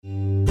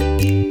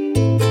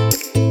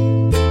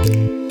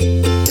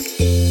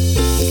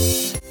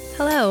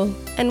Hello,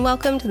 and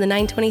welcome to the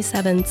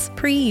 927's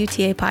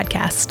pre-UTA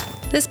podcast.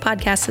 This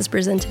podcast is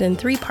presented in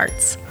 3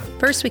 parts.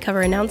 First, we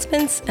cover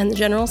announcements and the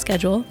general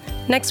schedule.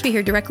 Next, we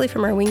hear directly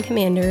from our wing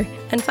commander.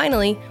 And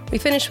finally, we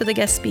finish with a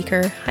guest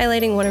speaker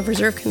highlighting one of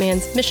Reserve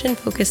Command's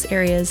mission-focused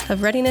areas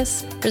of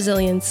readiness,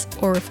 resilience,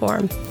 or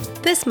reform.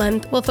 This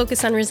month, we'll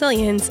focus on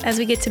resilience as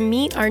we get to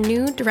meet our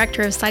new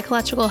Director of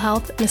Psychological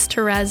Health, Ms.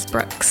 Therese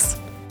Brooks.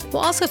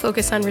 We'll also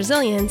focus on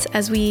resilience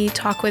as we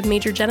talk with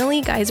Major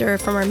Jenny Geiser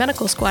from our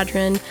medical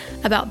squadron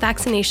about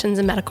vaccinations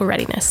and medical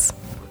readiness.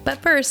 But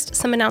first,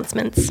 some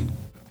announcements.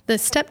 The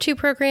Step 2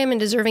 program and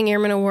Deserving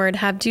Airman Award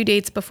have due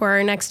dates before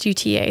our next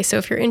UTA, so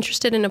if you're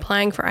interested in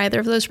applying for either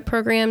of those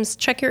programs,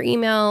 check your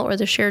email or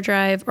the share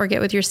drive or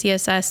get with your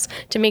CSS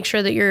to make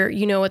sure that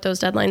you know what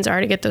those deadlines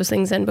are to get those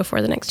things in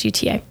before the next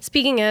UTA.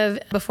 Speaking of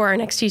before our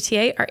next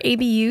UTA, our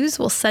ABUs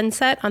will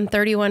sunset on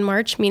 31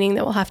 March, meaning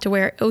that we'll have to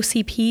wear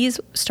OCPs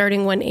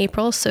starting 1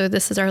 April, so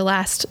this is our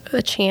last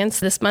chance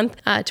this month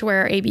to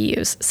wear our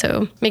ABUs.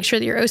 So make sure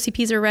that your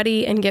OCPs are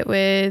ready and get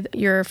with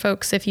your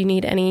folks if you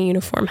need any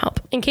uniform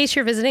help. In case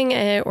you're visiting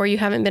or you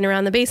haven't been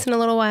around the base in a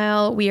little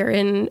while, we are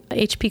in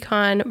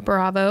HPCon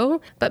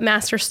Bravo, but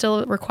masks are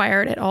still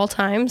required at all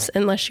times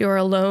unless you're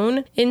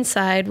alone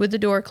inside with the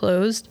door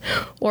closed,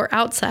 or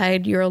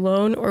outside you're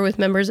alone or with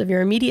members of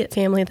your immediate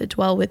family that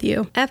dwell with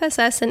you.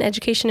 FSS and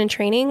Education and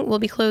Training will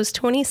be closed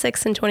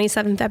 26 and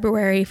 27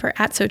 February for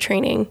ATSO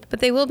training, but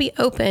they will be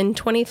open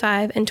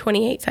 25 and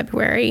 28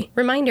 February.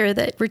 Reminder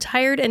that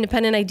retired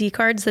independent ID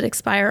cards that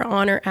expire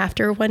on or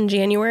after 1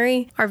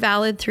 January are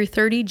valid through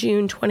 30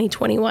 June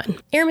 2021.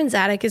 Airman's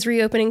Attic is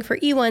reopening for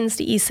E1s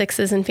to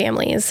E6s and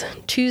families,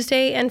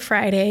 Tuesday and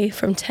Friday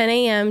from 10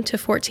 a.m. to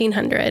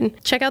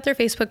 1400. Check out their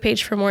Facebook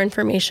page for more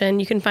information.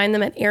 You can find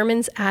them at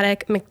Airman's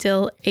Attic,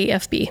 MacDill,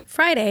 AFB.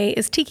 Friday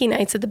is Tiki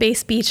Nights at the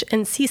Base Beach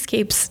and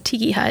Seascapes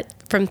Tiki Hut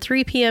from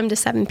 3 p.m. to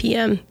 7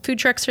 p.m. Food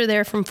trucks are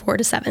there from 4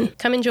 to 7.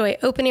 Come enjoy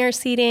open air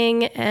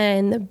seating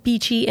and the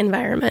beachy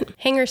environment.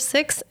 Hangar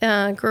 6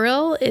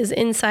 Grill is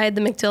inside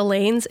the MacDill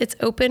Lanes. It's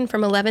open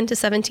from 11 to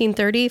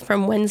 17:30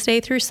 from Wednesday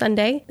through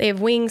Sunday. They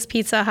have wings,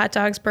 pizza, hot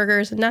dogs,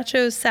 burgers,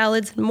 nachos,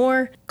 salads, and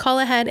more. Call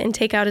ahead and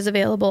takeout is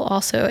available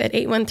also at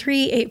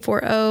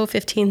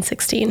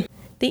 813-840-1516.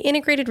 The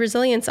Integrated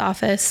Resilience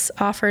Office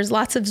offers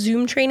lots of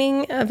Zoom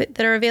training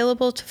that are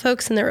available to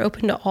folks, and they're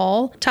open to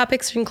all.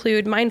 Topics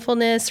include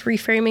mindfulness,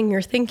 reframing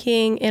your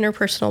thinking,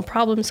 interpersonal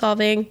problem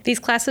solving. These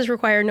classes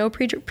require no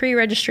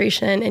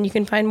pre-registration, and you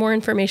can find more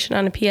information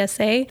on a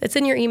PSA that's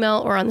in your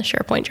email or on the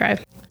SharePoint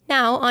drive.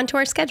 Now, on to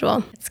our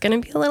schedule. It's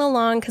going to be a little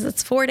long because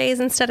it's 4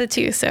 days instead of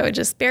 2, so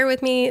just bear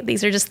with me.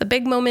 These are just the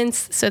big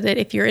moments so that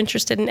if you're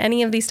interested in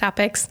any of these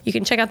topics, you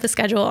can check out the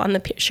schedule on the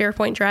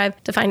SharePoint drive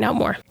to find out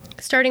more.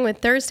 Starting with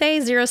Thursday,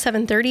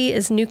 0730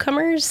 is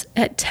newcomers.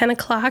 At 10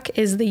 o'clock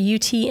is the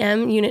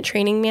UTM Unit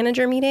Training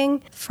Manager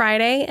meeting.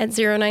 Friday at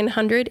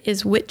 0900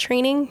 is WIT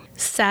training.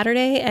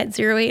 Saturday at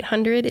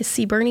 0800 is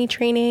CBRNE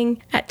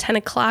training. At 10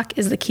 o'clock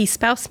is the Key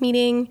Spouse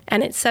meeting.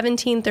 And at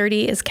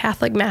 1730 is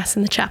Catholic Mass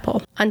in the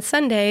chapel. On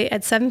Sunday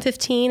at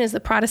 7:15 is the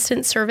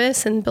Protestant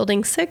service in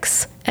Building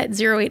 6. At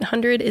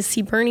 0800 is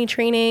CBRNE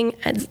training.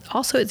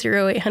 Also at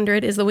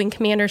 0800 is the Wing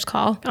Commander's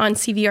call on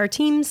CVR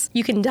Teams.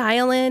 You can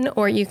dial in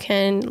or you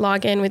can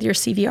log in with your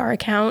CVR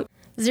account.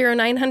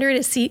 0900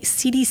 is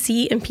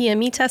CDC and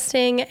PME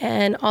testing,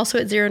 and also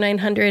at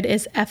 0900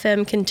 is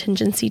FM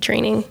contingency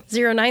training.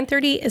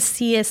 0930 is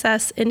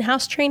CSS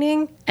in-house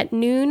training. At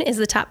noon is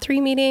the Top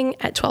 3 meeting.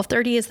 At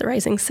 1230 is the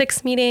Rising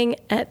 6 meeting.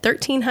 At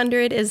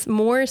 1300 is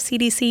more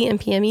CDC and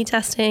PME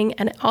testing,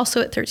 and also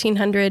at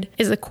 1300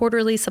 is the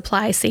quarterly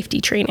supply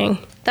safety training.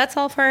 That's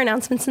all for our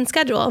announcements and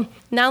schedule.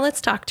 Now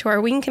let's talk to our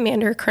Wing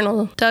Commander,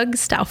 Colonel Doug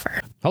Stauffer.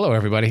 Hello,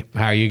 everybody.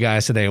 How are you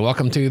guys today?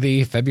 Welcome to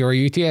the February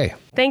UTA.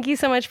 Thank you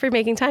so much for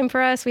making time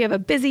for us. We have a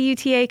busy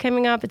UTA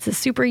coming up. It's a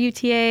super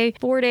UTA,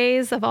 4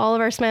 days of all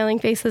of our smiling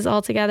faces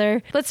all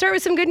together. Let's start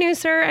with some good news,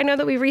 sir. I know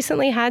that we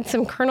recently had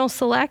some Colonel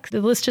Select.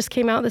 The list just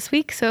came out this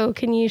week, so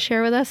can you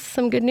share with us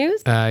some good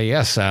news?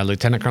 Yes,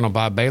 Lieutenant Colonel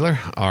Bob Baylor,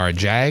 our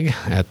JAG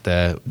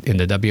in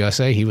the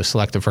WSA, he was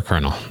selected for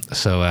Colonel.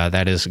 So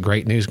that is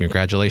great news.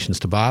 Congratulations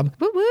to Bob.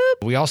 Whoop, whoop.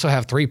 We also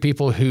have 3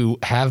 people who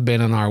have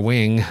been in our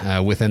wing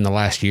within the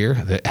last year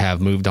that have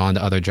moved on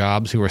to other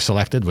jobs who were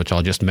selected, which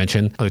I'll just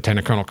mention.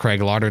 Lieutenant Colonel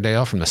Craig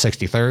Lauderdale from the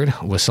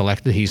 63rd was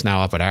selected. He's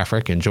now up at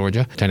Afric in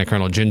Georgia. Lieutenant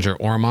Colonel Ginger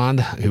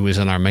Ormond, who was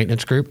in our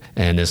maintenance group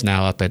and is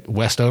now up at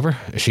Westover,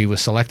 she was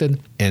selected.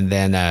 And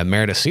then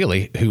Meredith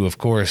Seeley, who of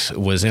course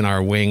was in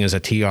our wing as a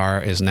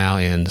TR, is now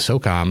in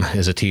SOCOM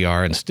as a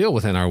TR and still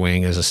within our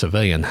wing as a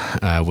civilian,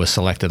 was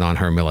selected on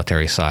her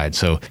military side.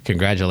 So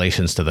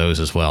congratulations to those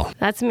as well.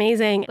 That's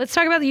amazing. Let's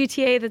talk about the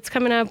UTA that's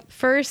coming up.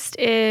 First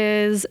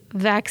is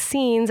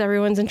vaccines. Everyone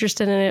everyone's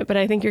interested in it, but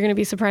I think you're going to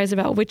be surprised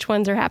about which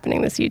ones are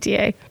happening this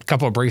UTA. A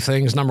couple of brief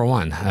things. Number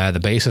one, the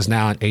base is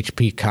now at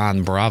HP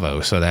Con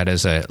Bravo, so that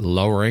is a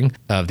lowering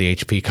of the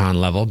HP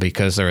Con level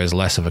because there is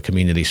less of a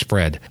community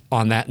spread.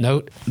 On that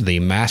note,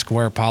 the mask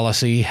wear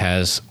policy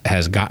has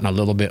gotten a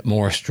little bit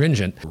more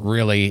stringent.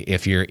 Really,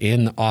 if you're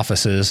in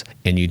offices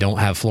and you don't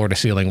have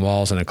floor-to-ceiling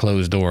walls and a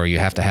closed door, you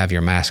have to have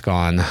your mask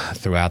on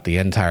throughout the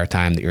entire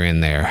time that you're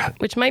in there.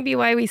 Which might be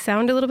why we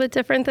sound a little bit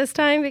different this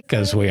time.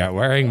 Because we are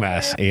wearing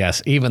masks,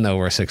 yes, even though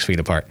we're 6 feet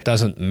apart.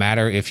 Doesn't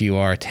matter if you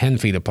are 10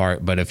 feet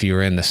apart, but if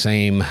you're in the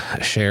same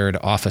shared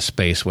office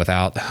space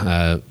without,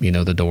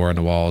 the door and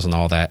the walls and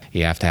all that,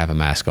 you have to have a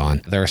mask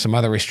on. There are some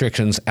other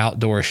restrictions,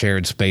 outdoor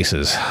shared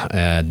spaces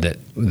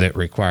that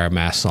require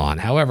masks on.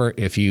 However,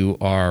 if you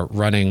are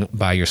running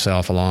by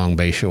yourself along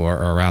Bayshore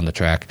or around the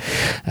track,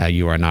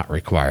 you are not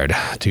required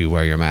to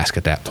wear your mask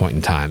at that point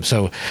in time.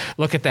 So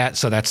look at that.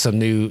 So that's some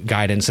new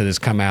guidance that has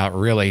come out.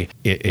 Really,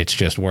 it's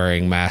just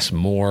wearing masks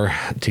more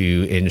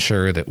to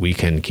ensure that we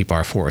can keep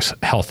our force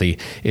healthy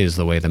is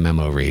the way the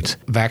memo reads.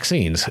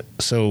 Vaccines.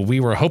 So we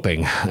were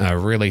hoping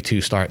really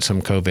to start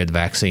some COVID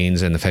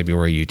vaccines in the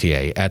February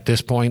UTA. At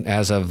this point,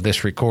 as of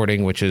this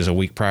recording, which is a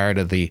week prior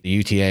to the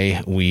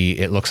UTA,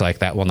 it looks like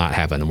that will not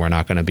happen. We're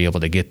not going to be able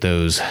to get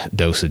those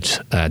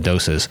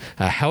doses.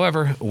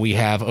 However, we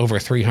have over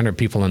 300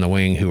 people in the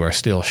wing who are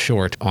still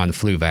short on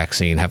flu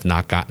vaccine, have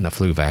not gotten a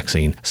flu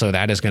vaccine. So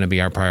that is going to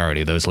be our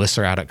priority. Those lists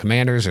are out at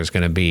commanders. There's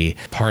going to be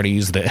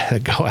parties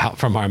that go out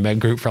from our med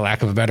group, for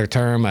lack of a better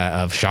term,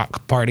 of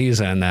shock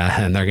parties, and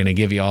they're going to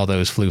give you all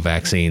those flu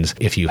vaccines.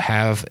 If you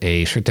have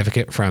a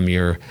certificate from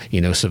your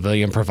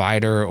civilian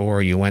provider,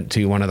 or you went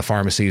to one of the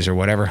pharmacies or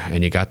whatever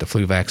and you got the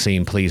flu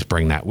vaccine, please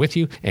bring that with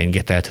you and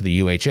get that to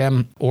the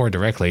UHM or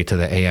directly to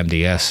the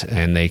AMDS,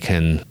 and they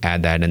can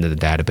add that into the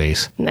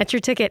database. And that's your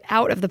ticket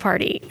out of the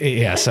party.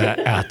 Yes,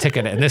 a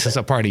ticket. And this is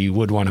a party you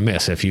would want to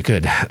miss if you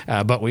could.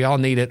 But we all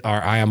need it.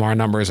 Our IMR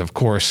numbers, of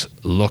course,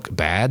 look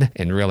bad.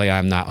 And really,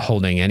 I'm not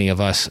holding any of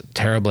us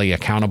terribly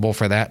accountable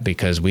for that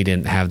because we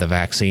didn't have the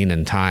vaccine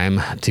in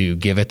time to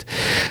give it.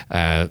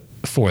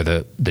 For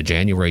the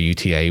January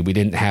UTA. We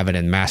didn't have it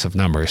in massive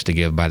numbers to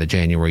give by the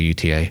January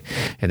UTA.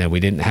 And then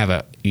we didn't have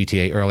a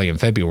UTA early in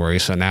February.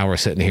 So now we're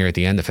sitting here at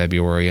the end of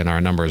February and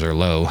our numbers are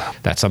low.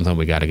 That's something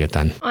we got to get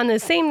done. On the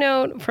same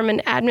note, from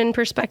an admin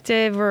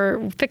perspective,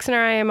 we're fixing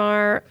our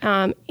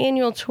IMR.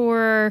 Annual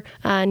tour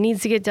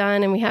needs to get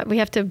done, and we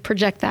have to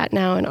project that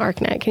now in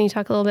ArcNet. Can you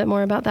talk a little bit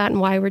more about that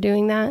and why we're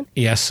doing that?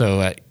 Yes.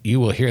 So you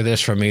will hear this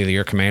from me,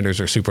 your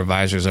commanders or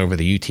supervisors over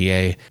the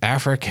UTA.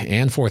 AFRIC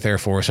and 4th Air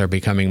Force are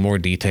becoming more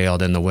detailed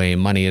in the way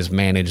money is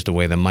managed, the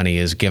way the money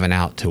is given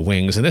out to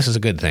wings. And this is a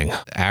good thing.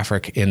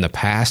 AFRIC in the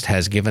past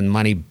has given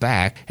money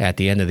back at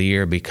the end of the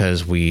year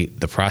because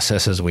the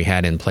processes we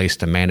had in place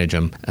to manage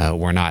them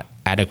were not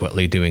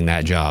adequately doing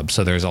that job.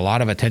 So there's a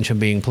lot of attention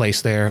being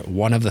placed there.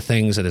 One of the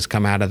things that has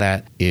come out of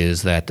that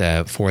is that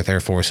 4th Air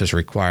Force has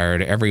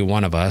required every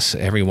one of us,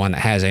 everyone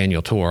that has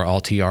annual tour,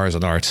 all TRs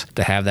and ARTs,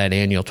 to have that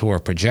annual tour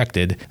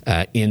projected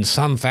in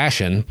some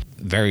fashion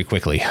very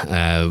quickly,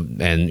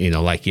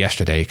 and like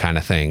yesterday kind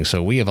of thing.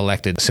 So we have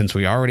elected, since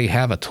we already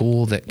have a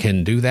tool that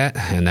can do that,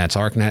 and that's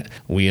ArcNet,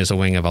 we as a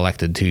wing have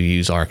elected to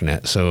use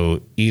ArcNet.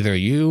 So either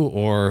you,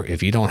 or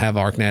if you don't have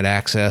ArcNet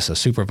access, a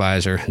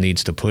supervisor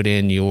needs to put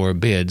in your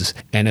bids,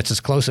 and it's as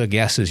close a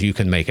guess as you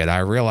can make it. I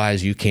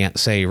realize you can't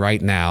say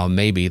right now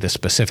maybe the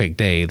specific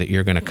day that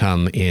you're going to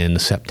come in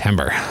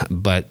September,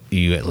 but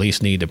you at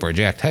least need to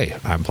project, hey,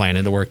 I'm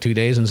planning to work 2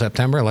 days in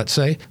September, let's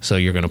say. So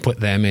you're going to put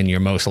them in your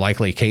most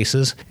likely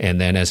cases, and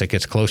then as it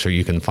gets closer,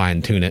 you can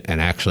fine-tune it and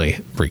actually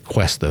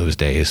request those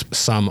days.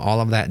 Sum all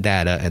of that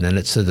data, and then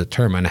it's to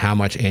determine how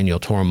much annual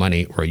tour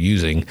money we're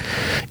using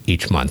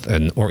each month,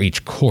 or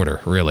each quarter,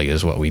 really,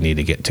 is what we need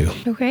to get to.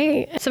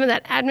 Okay. Some of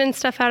that admin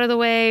stuff out of the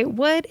way.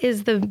 What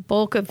is the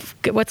bulk of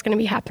what's going to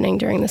be happening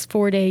during this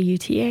 4-day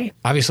UTA?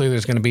 Obviously,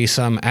 there's going to be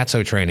some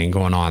ATSO training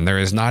going on. There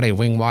is not a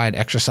wing-wide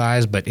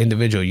exercise, but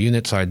individual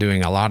units are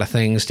doing a lot of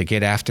things to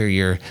get after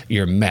your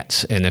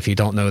METs. And if you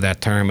don't know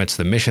that term, it's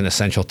the mission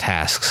essential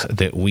tasks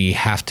that we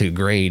have to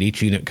grade.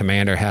 Each unit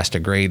commander has to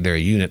grade their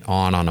unit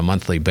on a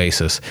monthly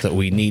basis. That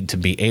we need to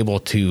be able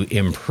to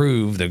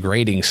improve the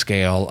grading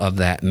scale of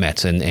that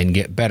METs and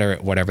get better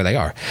at whatever they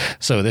are.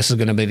 So this is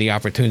going to be the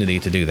opportunity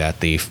to do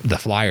that. The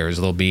flyers,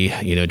 they'll be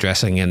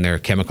dressing in their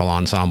chemical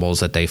ensembles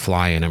that they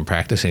fly in and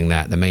practicing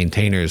that. The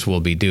maintainers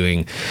will be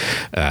doing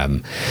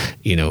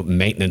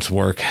maintenance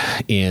work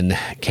in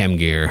chem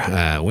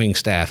gear, wing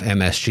staff,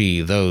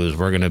 MSG. Those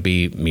we're going to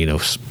be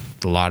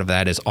a lot of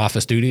that is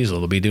office duties.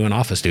 We'll be doing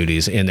office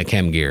duties in the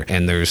chem gear.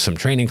 And there's some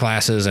training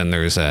classes, and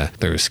there's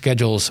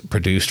schedules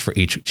produced for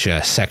each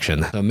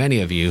section. So many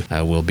of you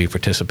will be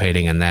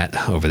participating in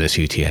that over this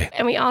UTA.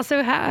 And we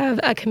also have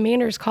a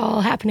commander's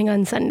call happening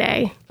on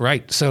Sunday.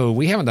 Right. So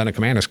we haven't done a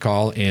commander's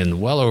call in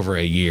well over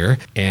a year,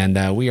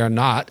 and we are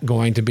not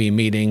going to be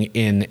meeting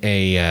in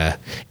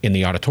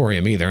the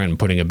auditorium either and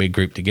putting a big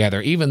group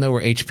together. Even though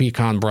we're HP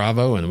Con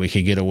Bravo and we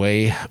could get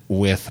away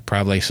with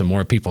probably some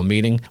more people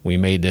meeting, we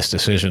made this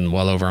decision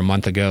well over a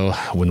month ago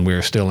when we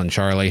were still in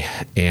Charlie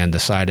and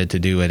decided to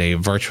do a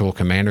virtual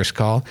commander's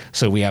call.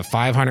 So we have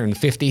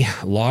 550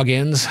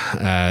 logins.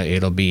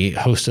 It'll be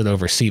hosted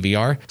over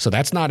CVR. So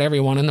that's not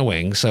everyone in the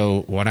wing.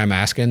 So what I'm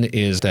asking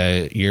is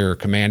that your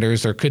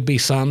commanders, there could be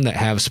some that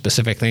have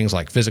specific things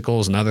like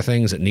physicals and other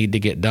things that need to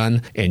get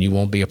done, and you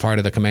won't be a part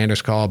of the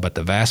commander's call, but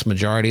the vast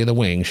majority of the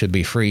wing should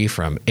be free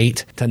from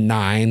 8 to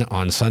 9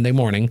 on Sunday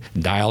morning.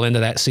 Dial into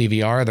that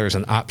CVR. There's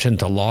an option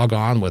to log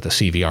on with a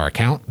CVR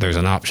account. There's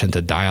an option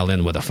to dial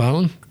in with a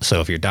phone. So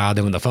if you're dialed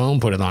in with the phone,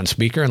 put it on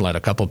speaker and let a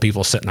couple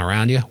people sitting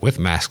around you with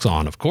masks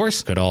on, of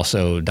course. Could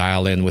also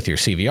dial in with your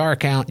CVR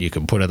account. You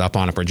can put it up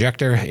on a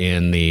projector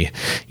in the,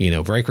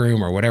 break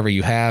room or whatever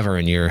you have, or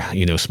in your,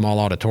 small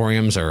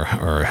auditoriums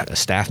or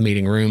staff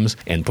meeting rooms,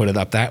 and put it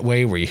up that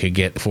way where you could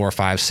get 4,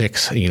 5,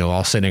 6,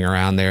 all sitting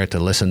around there to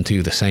listen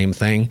to the same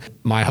thing.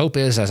 My hope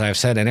is, as I've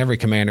said in every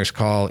commander's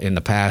call in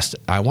the past,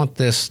 I want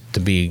this to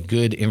be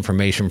good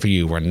information for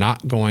you. We're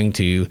not going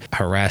to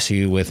harass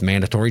you with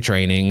mandatory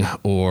training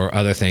or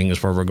other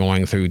things where we're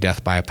going through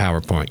death by a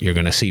PowerPoint. You're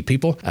going to see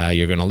people.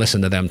 You're going to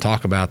listen to them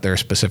talk about their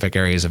specific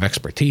areas of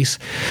expertise.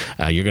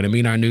 You're going to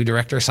meet our new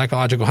director of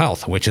psychological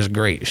health, which is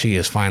great. She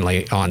is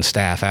finally on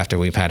staff after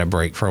we've had a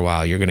break for a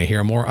while. You're going to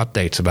hear more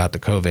updates about the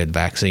COVID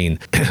vaccine.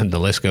 The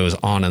list goes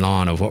on and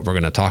on of what we're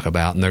going to talk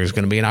about. And there's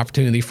going to be an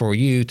opportunity for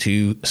you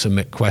to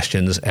submit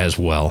questions as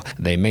well.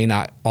 They may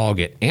not all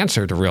get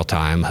answered real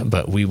time,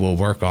 but we will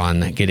work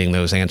on getting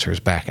those answers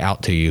back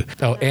out to you.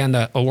 Oh, and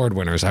award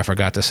winners, I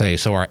forgot to say.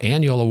 So our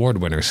annual award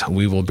winners,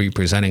 we will be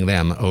presenting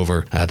them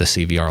over the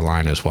CVR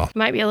line as well.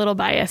 Might be a little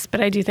biased,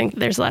 but I do think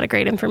there's a lot of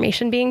great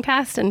information being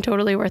passed and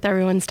totally worth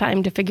everyone's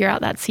time to figure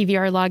out that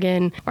CVR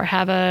login or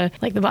have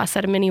like the boss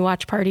said, a mini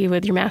watch party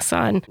with your masks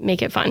on.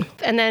 Make it fun.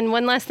 And then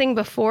one last thing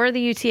before the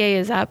UTA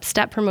is up,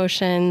 step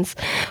promotions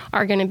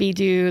are going to be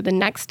due the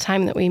next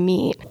time that we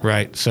meet.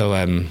 Right. So,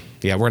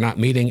 we're not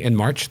meeting in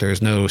March.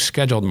 There's no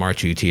scheduled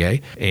March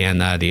UTA.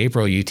 And the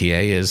April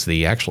UTA is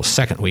the actual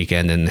second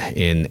weekend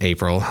in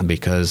April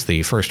because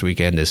the first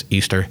weekend is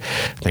Easter.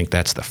 I think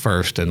that's the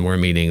first, and we're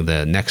meeting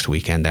the next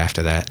weekend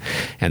after that.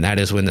 And that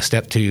is when the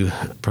Step 2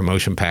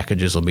 promotion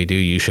packages will be due.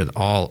 You should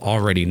all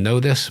already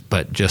know this,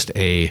 but just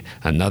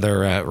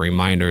another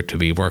reminder to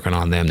be working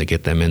on them to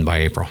get them in by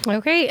April.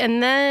 Okay.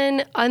 And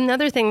then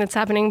another thing that's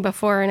happening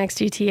before our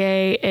next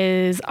UTA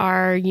is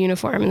our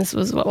uniform. And this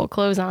was what we'll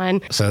close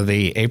on. So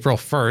the April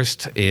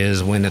 1st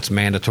is when it's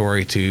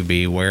mandatory to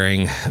be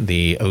wearing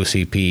the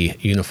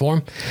OCP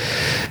uniform.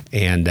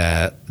 And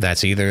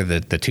that's either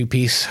the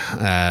two-piece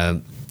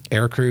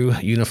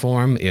aircrew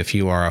uniform, if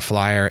you are a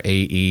flyer,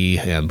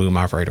 AE, boom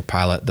operator,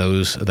 pilot,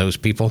 those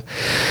people,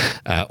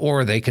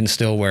 or they can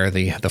still wear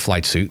the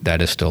flight suit.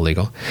 That is still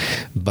legal.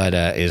 But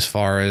as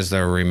far as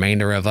the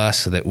remainder of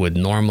us that would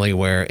normally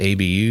wear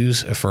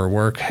ABUs for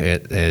work,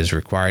 it is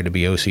required to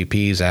be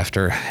OCPs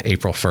after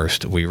April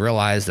 1st. We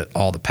realize that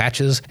all the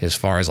patches, as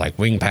far as like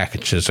wing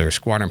packages or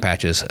squadron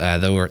patches,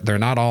 they're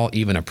not all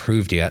even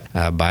approved yet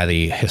by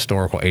the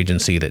historical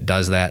agency that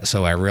does that.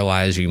 So I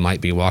realize you might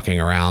be walking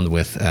around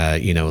with,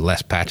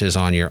 less patches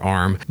on your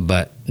arm,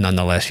 but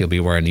nonetheless, you'll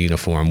be wearing the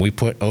uniform. We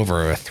put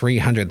over a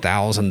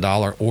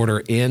 $300,000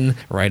 order in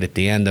right at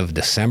the end of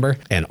December,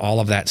 and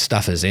all of that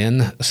stuff is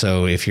in.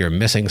 So if you're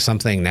missing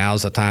something,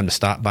 now's the time to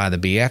stop by the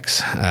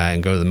BX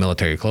and go to the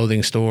military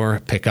clothing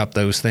store, pick up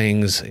those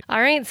things.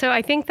 All right. So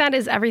I think that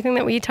is everything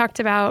that we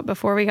talked about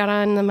before we got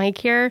on the mic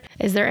here.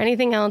 Is there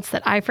anything else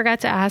that I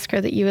forgot to ask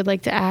or that you would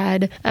like to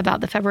add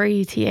about the February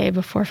UTA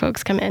before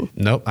folks come in?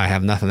 Nope, I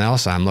have nothing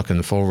else. I'm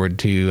looking forward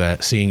to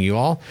seeing you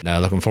all.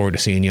 Looking forward to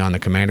seeing you on the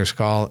commander's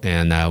call.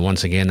 And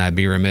once again, I'd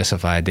be remiss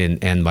if I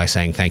didn't end by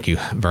saying thank you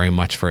very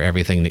much for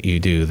everything that you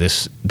do.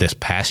 This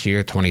past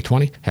year,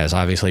 2020, has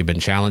obviously been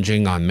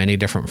challenging on many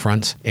different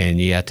fronts, and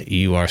yet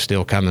you are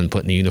still coming,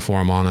 putting the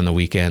uniform on the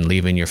weekend,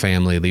 leaving your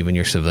family, leaving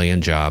your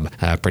civilian job,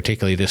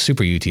 particularly this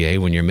Super UTA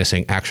when you're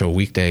missing actual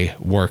weekday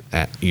work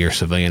at your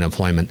civilian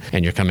employment,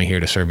 and you're coming here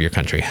to serve your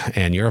country,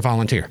 and you're a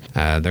volunteer.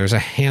 There's a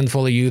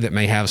handful of you that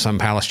may have some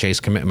Palace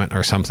Chase commitment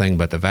or something,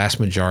 but the vast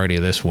majority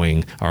of this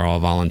wing are all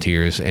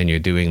volunteers, and you're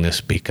doing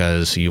this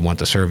because you want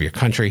to serve your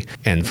country.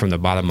 And from the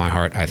bottom of my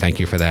heart, I thank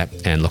you for that,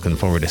 and looking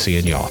forward to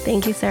seeing you all.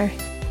 Thank you, sir.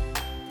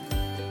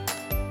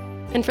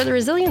 And for the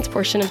resilience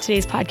portion of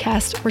today's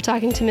podcast, we're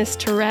talking to Miss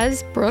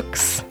Therese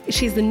Brooks.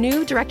 She's the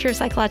new Director of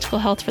Psychological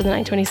Health for the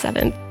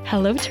 927th.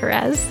 Hello,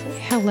 Therese.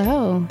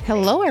 Hello.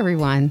 Hello,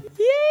 everyone.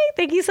 Yay!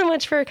 Thank you so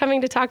much for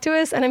coming to talk to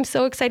us, and I'm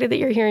so excited that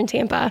you're here in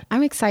Tampa.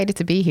 I'm excited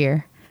to be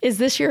here. Is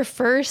this your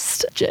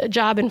first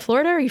job in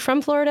Florida? Are you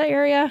from Florida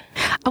area?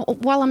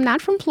 Well, I'm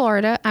not from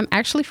Florida. I'm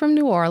actually from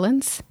New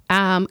Orleans.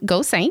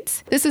 Go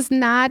Saints. This is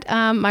not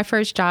my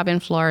first job in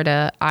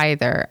Florida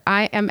either.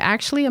 I am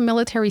actually a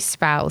military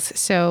spouse.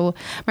 So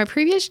my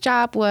previous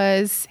job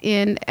was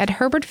at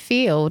Herbert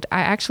Field.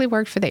 I actually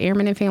worked for the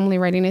Airmen and Family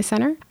Readiness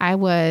Center. I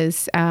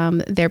was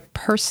their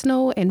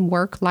personal and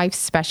work-life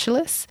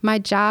specialist. My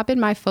job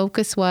and my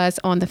focus was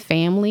on the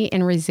family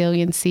and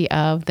resiliency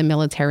of the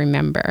military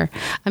member.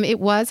 It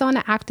was on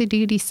the active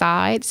duty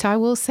side. So I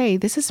will say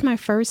this is my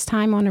first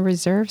time on the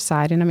reserve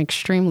side, and I'm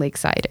extremely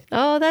excited.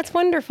 Oh, that's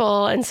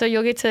wonderful. And so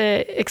you'll get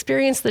to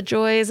experience the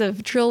joys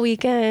of drill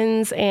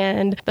weekends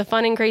and the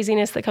fun and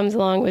craziness that comes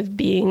along with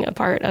being a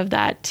part of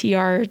that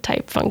TR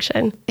type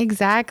function.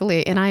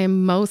 Exactly. And I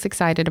am most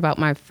excited about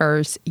my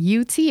first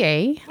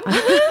UTA.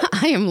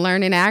 I am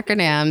learning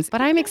acronyms,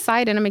 but I'm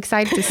excited. I'm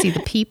excited to see the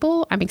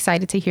people. I'm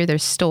excited to hear their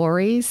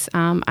stories.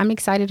 I'm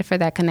excited for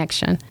that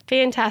connection.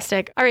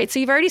 Fantastic. All right. So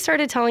you've already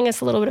started telling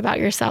us a little bit about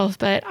yourself,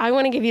 but I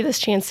want to give you this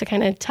chance to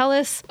kind of tell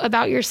us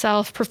about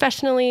yourself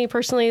professionally,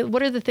 personally.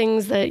 What are the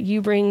things that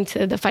you bring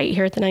to the fight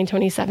here at the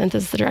 927th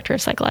as the Director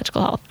of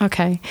Psychological Health?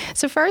 Okay.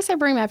 So first, I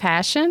bring my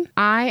passion.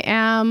 I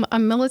am a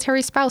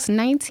military spouse,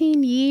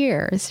 19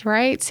 years,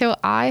 right? So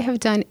I have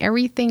done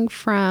everything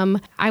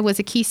from, I was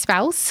a key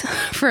spouse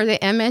for the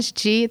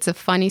MSG. It's a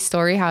funny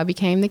story how I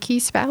became the key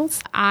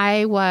spouse.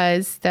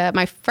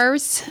 My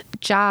first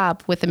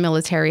job with the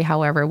military,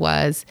 however,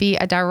 was be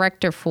a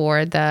director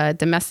for the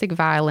domestic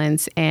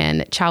violence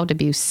and child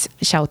abuse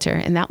shelter.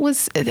 And that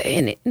was,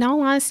 in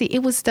all honesty, it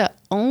was the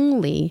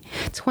only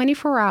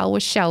 24-hour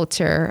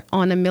shelter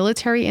on a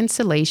military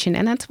installation,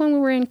 and that's when we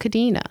were in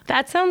Kadena.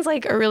 That sounds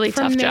like a really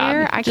tough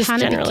there, job, I just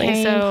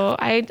generally. So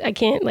I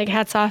can't,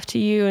 hats off to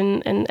you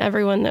and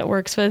everyone that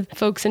works with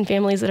folks and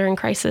families that are in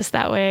crisis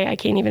that way. I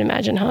can't even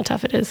imagine how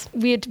tough it is.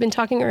 We had been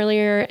talking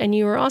earlier, and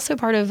you were also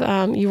part of,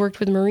 you worked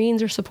with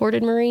Marines or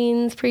supported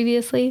Marines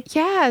previously?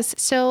 Yes.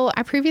 So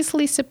I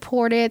previously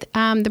supported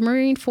the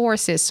Marine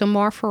Forces, so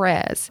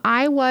Marforez.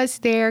 I was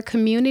their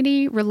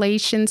community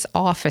relations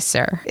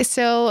officer.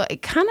 So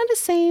kind of the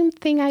same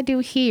thing I do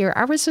here.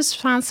 I was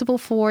responsible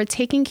for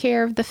taking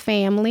care of the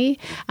family,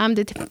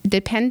 the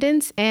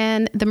dependents,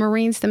 and the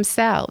Marines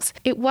themselves.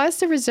 It was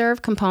the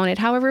reserve component.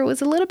 However, it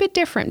was a little bit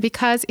different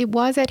because it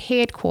was at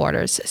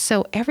headquarters.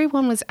 So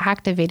everyone was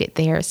activated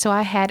there. So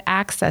I had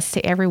access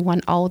to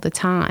everyone all the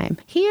time.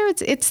 Here,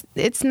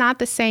 it's not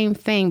the same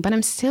thing, but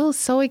I'm still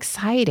so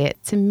excited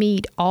to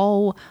meet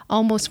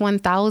almost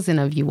 1,000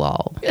 of you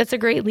all. It's a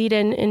great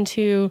lead-in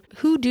into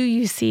who do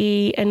you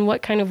see and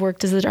what kind of work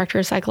does the Director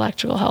of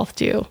Psychological Health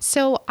do?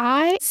 So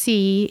I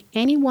see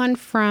anyone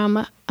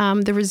from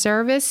the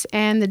reservists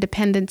and the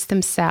dependents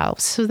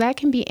themselves. So that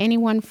can be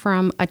anyone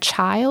from a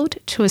child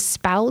to a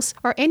spouse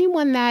or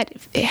anyone that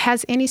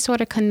has any sort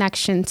of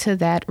connection to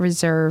that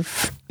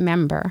reserve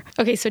member.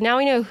 Okay, so now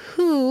we know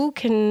who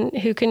can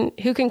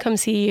come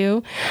see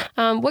you.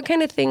 What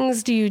kind of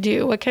things do you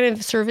do? What kind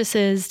of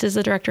services does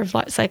the Director of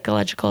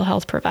Psychological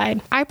Health provide?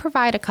 I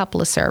provide a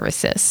couple of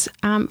services.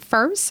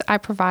 First, I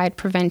provide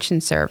prevention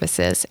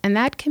services, and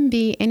that can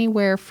be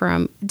anywhere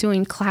from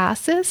doing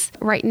classes.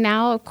 Right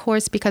now, of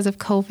course, because of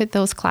COVID,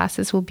 those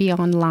classes will be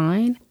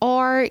online,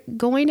 or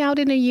going out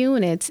in the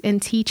units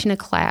and teaching a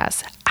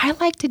class. I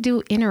like to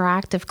do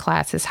interactive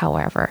classes,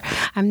 however.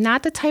 I'm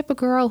not the type of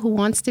girl who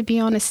wants to be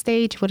on a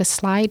stage with a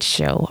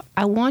slideshow.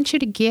 I want you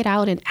to get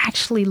out and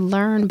actually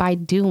learn by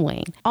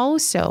doing.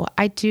 Also,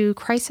 I do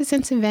crisis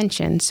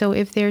intervention. So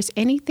if there's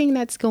anything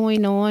that's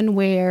going on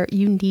where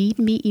you need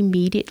me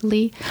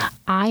immediately,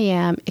 I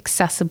am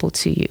accessible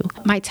to you.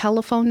 My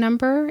telephone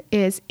number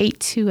is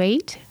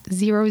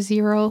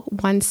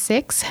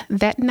 828-0016.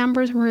 That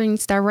number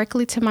rings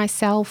directly to my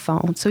cell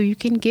phone, so you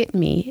can get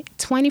me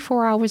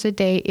 24 hours a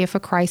day if a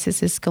crisis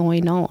is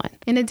going on.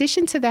 In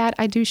addition to that,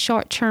 I do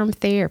short-term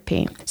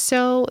therapy.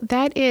 So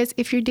that is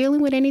if you're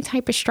dealing with any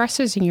type of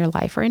stressors in your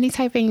life or any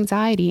type of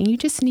anxiety and you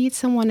just need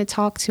someone to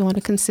talk to on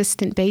a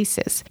consistent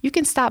basis, you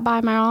can stop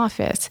by my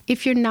office.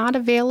 If you're not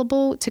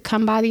available to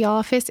come by the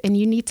office and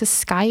you need to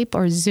Skype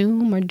or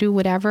Zoom or do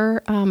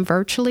whatever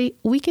virtually,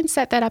 we can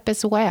set that up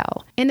as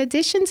well. In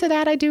addition to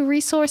that, I do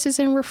resources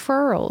and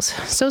referrals.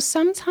 So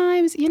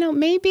sometimes,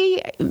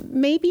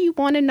 maybe you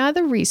want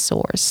another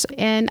resource,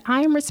 and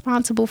I'm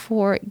responsible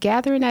for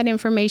gathering that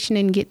information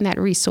and getting that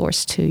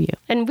resource to you.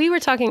 And we were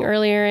talking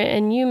earlier,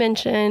 and you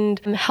mentioned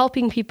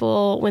helping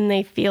people when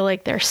they feel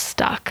like they're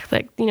stuck.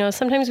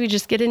 Sometimes we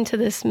just get into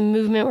this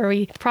movement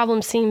where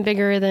problems seem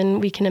bigger than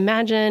we can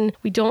imagine.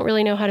 We don't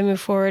really know how to move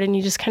forward, and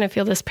you just kind of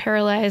feel this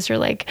paralyzed or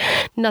like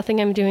nothing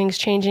I'm doing is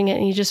changing it,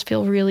 and you just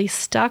feel really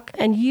stuck.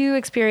 And you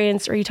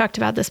talked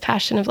about this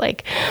passion of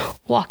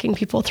walking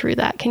people through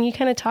that. Can you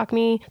kind of talk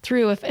me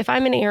through if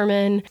I'm an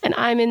airman and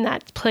I'm in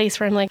that place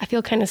where I'm I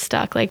feel kind of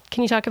stuck,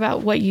 can you talk about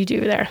about what you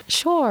do there.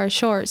 Sure.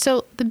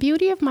 So the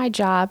beauty of my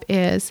job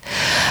is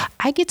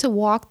I get to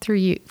walk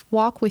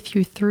with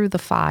you through the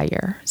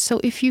fire. So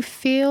if you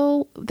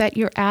feel that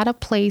you're at a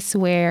place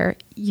where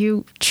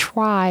you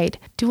tried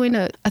doing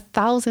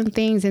 1,000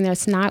 things and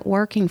it's not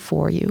working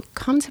for you,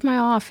 come to my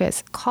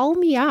office, call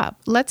me up.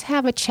 Let's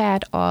have a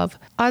chat of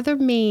other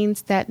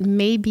means that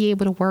may be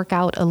able to work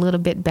out a little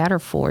bit better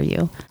for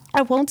you.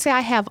 I won't say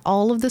I have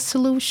all of the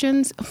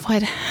solutions,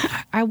 but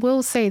I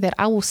will say that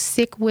I will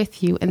stick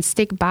with you and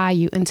stick by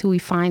you until we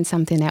find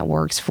something that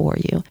works for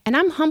you. And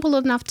I'm humble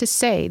enough to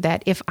say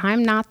that if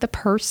I'm not the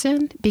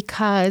person,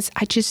 because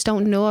I just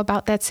don't know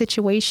about that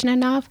situation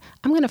enough,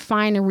 I'm going to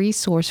find a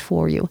resource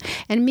for you.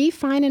 And me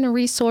finding a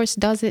resource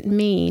doesn't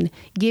mean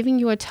giving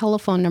you a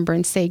telephone number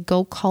and say,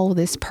 go call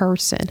this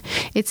person.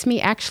 It's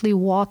me actually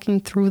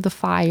walking through the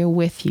fire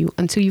with you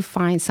until you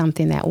find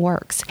something that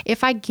works.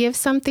 If I give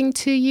something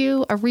to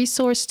you, a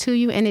resource to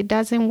you, and it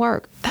doesn't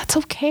work, that's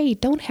okay.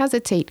 Don't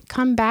hesitate.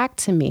 Come back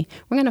to me.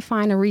 We're going to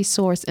find a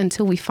resource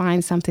until we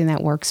find something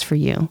that works for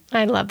you.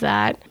 I love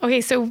that.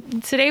 Okay, so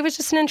today was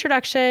just an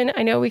introduction.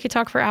 I know we could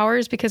talk for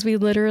hours because we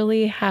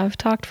literally have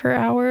talked for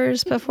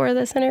hours before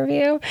this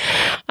interview.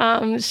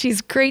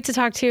 She's great to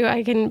talk to.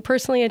 I can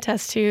personally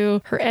attest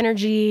to her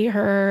energy,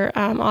 her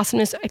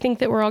awesomeness. I think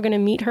that we're all going to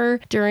meet her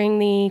during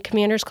the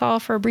commander's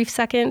call for a brief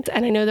second.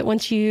 And I know that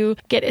once you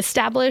get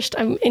established,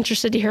 I'm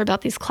interested to hear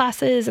about these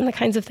classes and the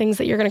kinds of things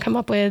that you're going to come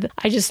up with.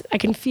 I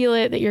can feel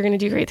it that you're going to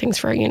do great things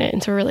for our unit.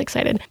 And so we're really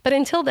excited. But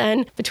until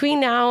then, between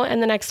now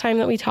and the next time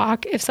that we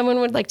talk, if someone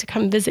would like to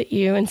come visit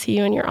you and see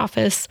you in your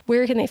office,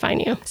 where can they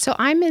find you? So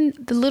I'm in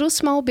the little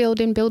small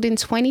building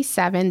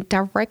 27,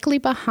 directly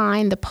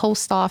behind the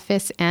post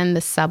office and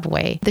the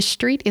subway. The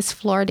street is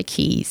Florida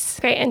Keys.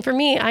 Okay. And for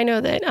me, I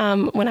know that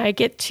when I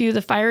get to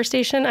the fire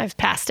station, I've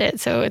passed it.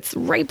 So it's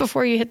right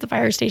before you hit the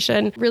fire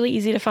station, really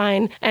easy to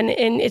find. And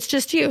it's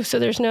just you. So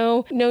there's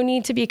no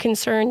need to be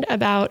concerned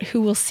about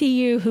who will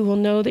see you, who will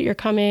know that you're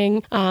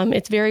coming.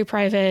 It's very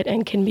private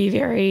and can be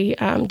very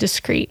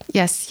discreet.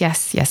 Yes,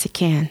 it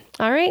can.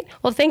 All right.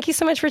 Well, thank you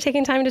so much for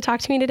taking time to talk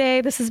to me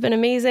today. This has been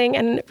amazing.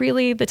 And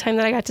really, the time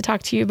that I got to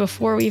talk to you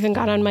before we even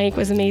got on mic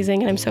was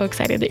amazing. And I'm so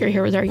excited that you're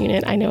here with our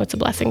unit. I know it's a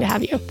blessing to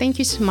have you. Thank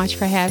you so much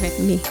for having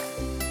me.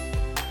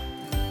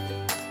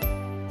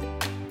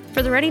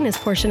 For the readiness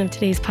portion of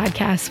today's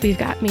podcast, we've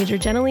got Major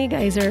Jenny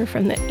Geiser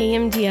from the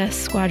AMDS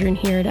squadron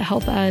here to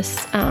help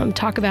us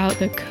talk about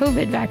the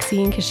COVID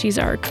vaccine, because she's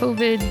our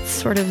COVID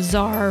sort of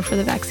czar for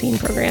the vaccine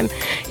program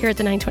here at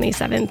the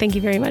 927. Thank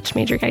you very much,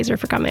 Major Geiser,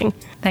 for coming.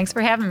 Thanks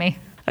for having me.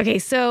 Okay,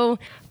 so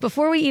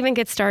before we even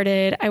get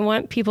started, I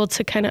want people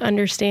to kind of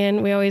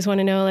understand. We always want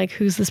to know, like,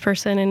 who's this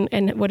person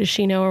and what does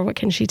she know or what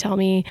can she tell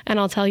me? And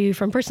I'll tell you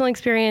from personal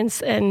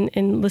experience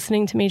and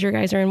listening to Major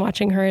Geiser and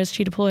watching her as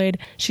she deployed,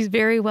 she's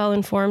very well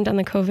informed on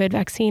the COVID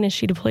vaccine as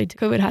she deployed to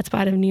COVID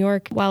hotspot of New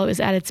York while it was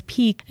at its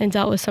peak and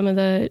dealt with some of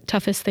the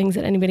toughest things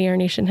that anybody in our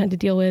nation had to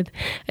deal with.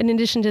 And in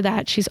addition to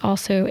that, she's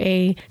also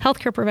a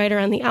healthcare provider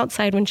on the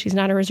outside when she's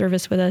not a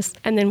reservist with us.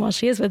 And then while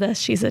she is with us,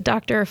 she's a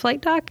doctor, a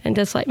flight doc, and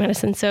does flight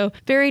medicine. So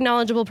very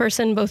knowledgeable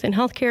person, both in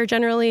healthcare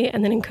generally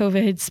and then in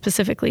COVID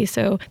specifically.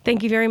 So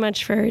thank you very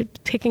much for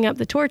picking up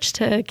the torch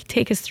to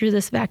take us through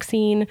this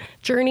vaccine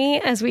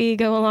journey as we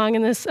go along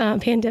in this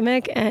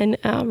pandemic, and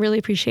really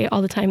appreciate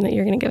all the time that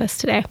you're going to give us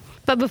today.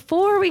 But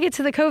before we get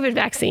to the COVID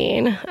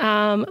vaccine,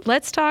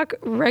 let's talk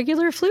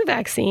regular flu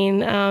vaccine.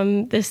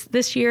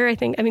 This year,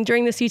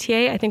 during this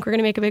UTA, I think we're going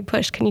to make a big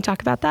push. Can you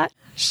talk about that?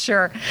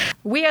 Sure.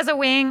 We as a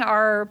wing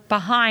are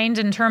behind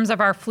in terms of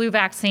our flu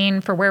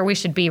vaccine for where we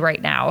should be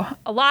right now.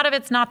 A lot of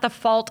it's not the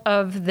fault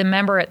of the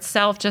member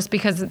itself, just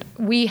because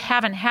we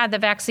haven't had the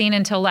vaccine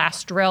until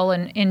last drill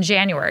in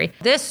January.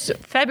 This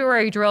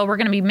February drill, we're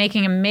going to be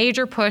making a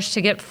major push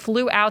to get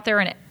flu out there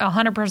and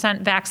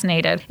 100%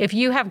 vaccinated. If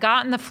you have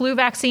gotten the flu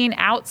vaccine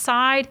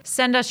outside,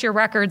 send us your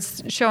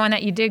records showing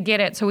that you did get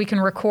it so we can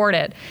record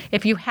it.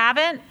 If you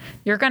haven't,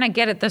 you're going to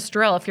get it this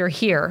drill if you're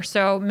here.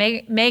 So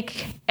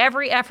make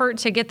every effort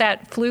to get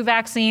that flu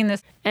vaccine.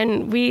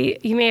 And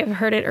you may have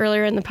heard it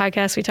earlier in the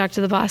podcast. We talked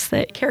to the boss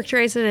that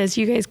characterized it as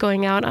you guys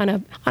going out on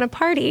a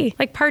party,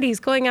 like parties,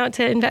 going out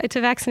to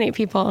vaccinate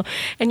people,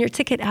 and your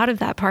ticket out of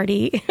that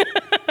party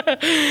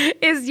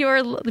is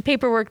the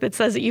paperwork that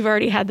says that you've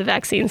already had the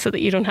vaccine, so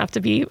that you don't have to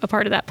be a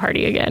part of that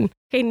party again.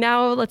 Okay,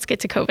 now let's get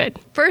to COVID.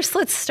 First,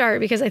 let's start,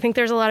 because I think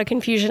there's a lot of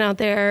confusion out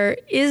there.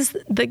 Is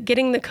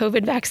getting the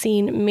COVID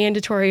vaccine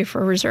mandatory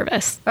for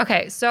reservists?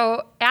 Okay,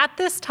 so at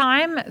this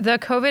time, the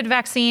COVID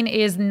vaccine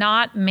is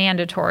not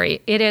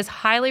mandatory. It is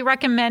highly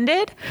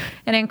recommended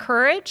and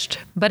encouraged,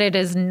 but it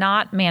is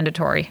not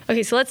mandatory.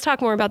 Okay, so let's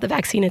talk more about the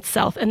vaccine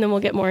itself, and then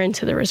we'll get more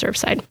into the reserve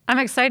side. I'm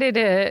excited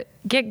to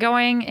get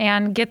going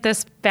and get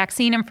this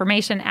vaccine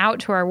information out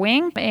to our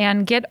wing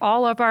and get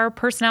all of our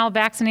personnel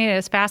vaccinated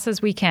as fast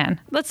as we can.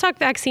 Let's talk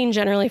vaccine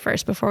generally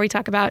first before we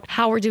talk about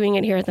how we're doing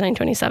it here at the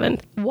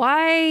 927th.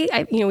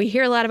 We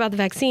hear a lot about the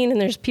vaccine,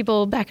 and there's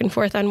people back and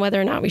forth on whether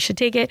or not we should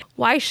take it.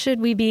 Why should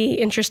we be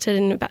interested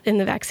in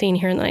the vaccine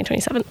here in the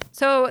 927th?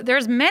 So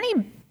there's many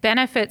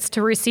benefits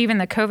to receiving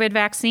the COVID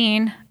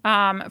vaccine.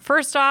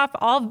 First off,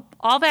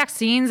 all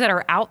vaccines that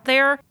are out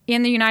there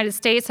in the United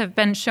States have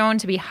been shown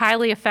to be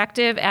highly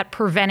effective at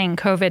preventing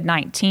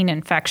COVID-19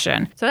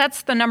 infection. So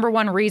that's the number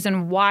one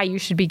reason why you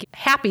should be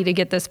happy to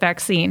get this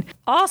vaccine.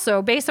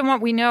 Also, based on what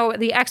we know,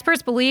 the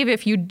experts believe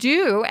if you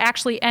do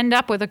actually end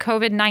up with a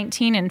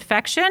COVID-19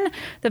 infection,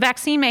 the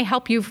vaccine may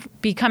help you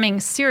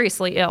becoming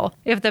seriously ill.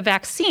 If the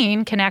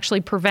vaccine can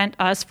actually prevent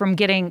us from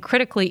getting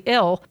critically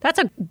ill, that's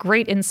a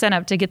great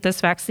incentive to get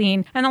this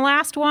vaccine. And the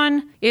last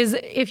one is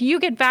if you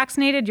get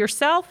vaccinated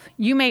yourself,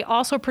 you may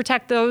also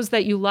protect those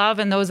that you love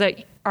and those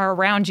that are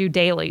around you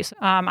daily.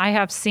 I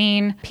have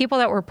seen people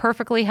that were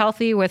perfectly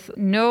healthy with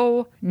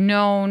no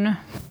known,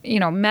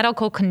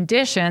 medical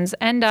conditions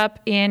end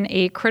up in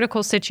a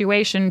critical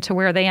situation to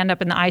where they end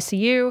up in the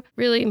ICU.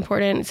 Really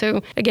important.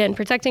 So again,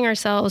 protecting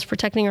ourselves,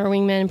 protecting our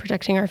wingmen,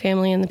 protecting our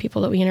family and the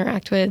people that we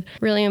interact with,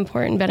 really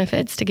important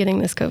benefits to getting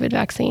this COVID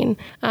vaccine.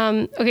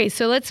 Okay,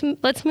 so let's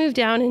move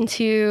down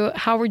into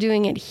how we're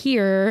doing it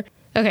here.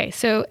 Okay,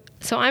 so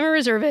I'm a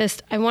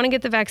reservist. I want to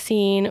get the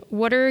vaccine.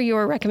 What are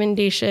your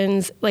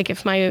recommendations? Like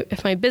if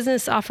my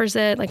business offers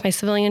it, like my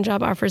civilian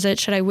job offers it,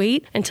 should I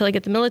wait until I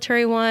get the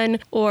military one,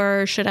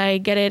 or should I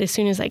get it as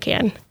soon as I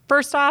can?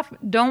 First off,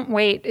 don't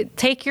wait.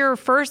 Take your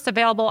first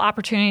available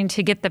opportunity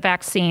to get the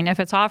vaccine. If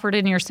it's offered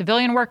in your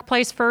civilian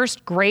workplace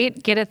first,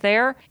 great, get it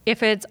there.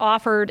 If it's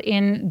offered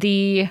in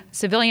the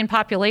civilian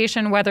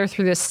population, whether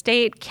through the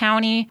state,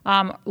 county,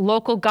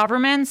 local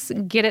governments,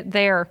 get it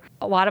there.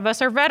 A lot of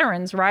us are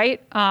veterans,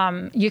 right?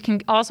 You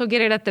can also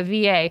get it at the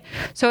VA.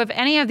 So if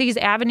any of these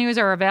avenues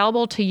are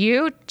available to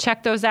you,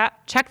 check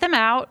them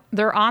out.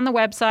 They're on the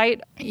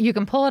website. You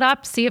can pull it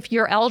up, see if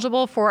you're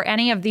eligible for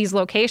any of these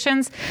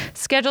locations.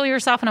 Schedule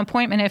yourself an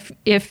appointment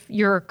if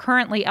you're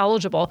currently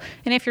eligible.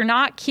 And if you're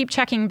not, keep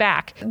checking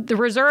back. The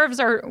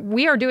reserves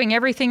we are doing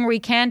everything we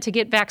can to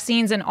get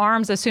vaccines in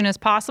arms as soon as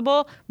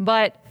possible,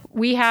 but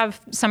we have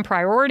some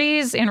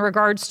priorities in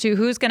regards to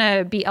who's going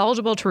to be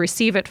eligible to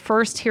receive it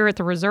first here at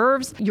the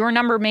reserves. Your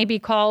number may be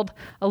called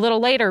a little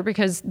later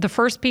because the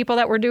first people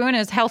that we're doing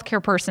is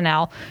healthcare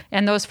personnel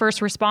and those first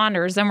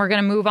responders. Then we're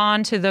going to move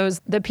on to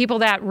the people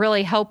that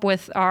really help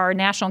with our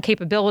national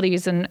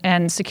capabilities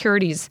and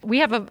securities. We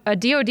have a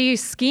DoD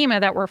schema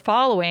that we're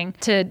following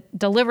to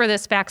deliver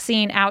this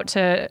vaccine out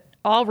to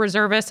all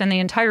reservists and the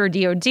entire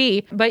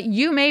DoD, but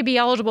you may be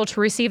eligible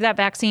to receive that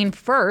vaccine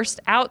first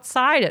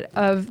outside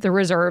of the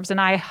reserves. And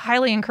I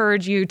highly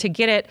encourage you to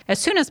get it as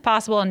soon as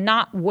possible and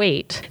not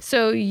wait.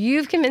 So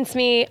you've convinced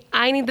me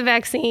I need the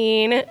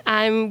vaccine.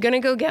 I'm going to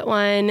go get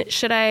one.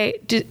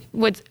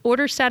 What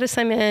order status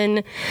I'm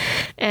in?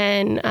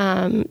 And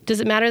does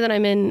it matter that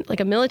I'm in like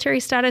a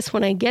military status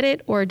when I get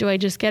it, or do I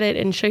just get it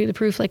and show you the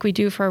proof like we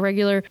do for our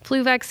regular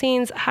flu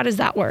vaccines? How does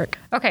that work?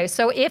 Okay,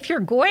 so if you're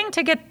going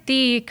to get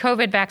the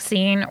COVID vaccine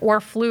or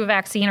flu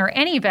vaccine or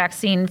any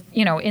vaccine,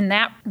 in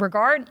that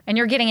regard, and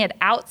you're getting it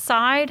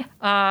outside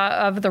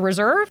of the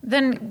reserve,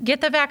 then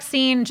get the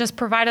vaccine. Just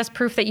provide us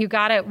proof that you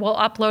got it. We'll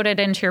upload it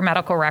into your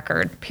medical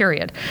record,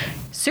 period.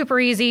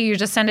 Super easy. You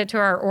just send it to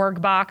our org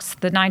box,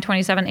 the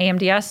 927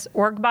 AMDS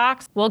org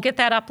box. We'll get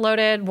that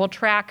uploaded. We'll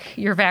track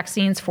your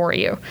vaccines for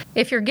you.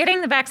 If you're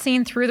getting the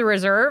vaccine through the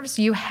reserves,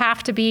 you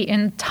have to be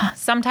in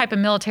some type of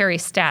military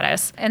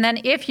status. And then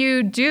if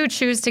you do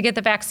choose to get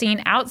the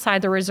vaccine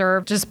outside the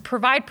reserve, just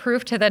provide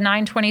proof to the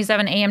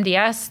 927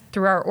 AMDS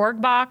through our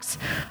org box,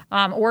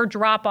 or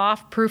drop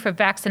off proof of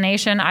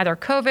vaccination, either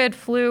COVID,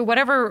 flu,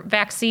 whatever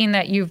vaccine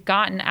that you've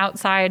gotten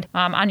outside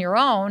on your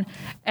own.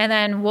 And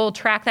then we'll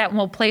track that and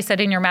we'll place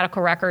it in your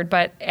medical record.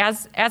 But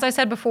as I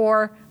said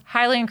before,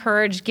 highly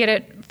encourage, get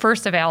it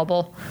first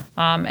available,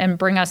 and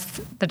bring us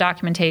the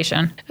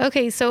documentation.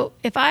 Okay, so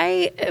if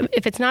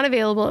it's not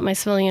available at my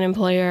civilian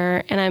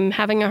employer and I'm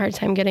having a hard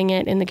time getting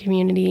it in the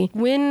community,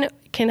 when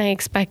can I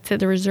expect that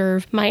the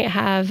reserve might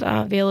have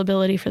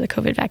availability for the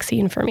COVID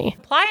vaccine for me?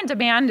 Supply and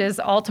demand is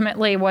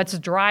ultimately what's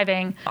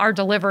driving our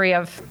delivery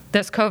of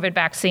this COVID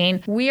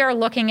vaccine. We are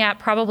looking at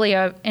probably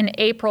an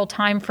April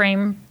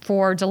timeframe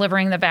for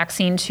delivering the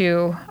vaccine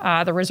to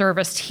the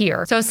reservists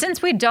here. So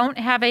since we don't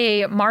have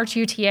a March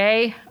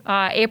UTA,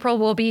 April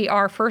will be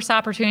our first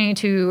opportunity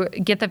to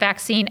get the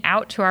vaccine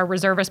out to our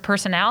reservist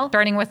personnel,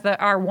 starting with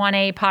our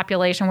 1A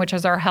population, which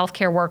is our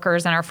healthcare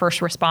workers and our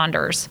first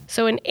responders.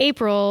 So in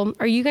April,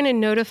 are you going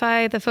to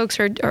notify the folks,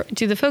 or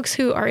do the folks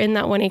who are in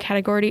that 1A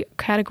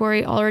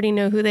category already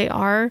know who they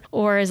are?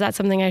 Or is that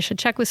something I should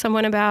check with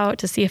someone about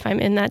to see if I'm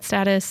in that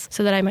status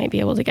so that I might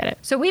be able to get it?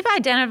 So we've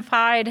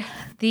identified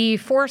the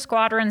 4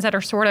 squadrons that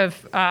are sort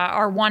of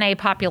our 1A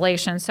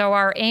population. So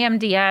our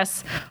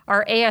AMDS,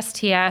 our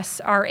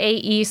ASTS, our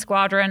AE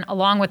squadron,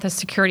 along with the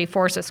Security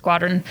Forces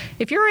squadron.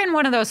 If you're in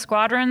one of those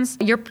squadrons,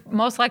 you're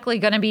most likely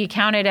going to be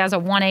counted as a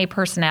 1A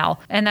personnel.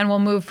 And then we'll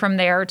move from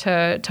there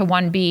to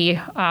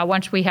 1B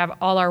once we have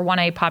all our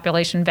 1A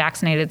population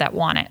vaccinated that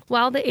want it.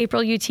 While the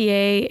April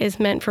UTA is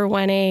meant for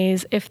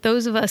 1As, if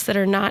those of us that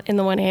are not in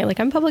the 1A, like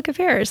I'm public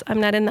affairs,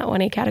 I'm not in that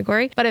 1A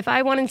category. But if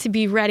I wanted to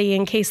be ready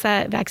in case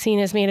that vaccine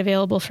is made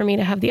available for me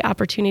to have the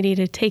opportunity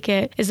to take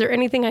it, is there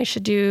anything I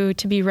should do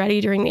to be ready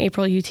during the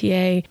April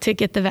UTA to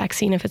get the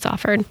vaccine if it's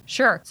offered?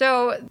 Sure.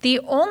 So the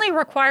only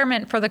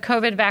requirement for the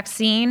COVID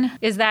vaccine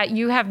is that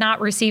you have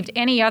not received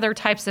any other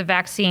types of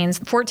vaccines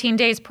 14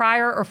 days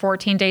prior or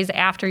 14 days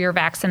after your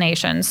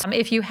vaccinations.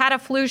 If you had a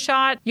flu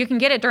shot, you can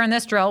get it during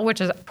this drill,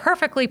 which is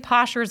perfectly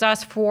postures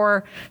us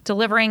for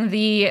delivering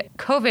the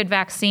COVID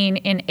vaccine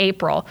in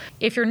April.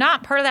 If you're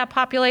not part of that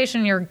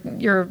population,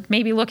 you're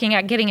maybe looking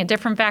at getting a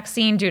different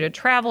vaccine due to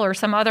travel or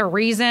some other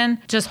reason,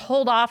 just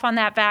hold off on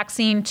that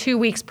vaccine 2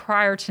 weeks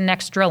prior to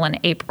next drill in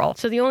April.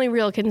 So the only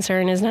real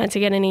concern is not to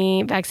get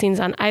any vaccines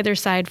on either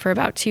side for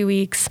about 2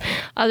 weeks.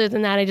 Other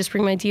than that, I just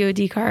bring my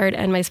DOD card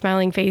and my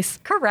smiling face.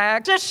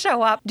 Correct. Just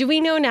show up. Do we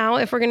know now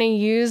if we're going to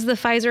use the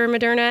Pfizer or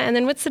Moderna? And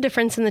then what's the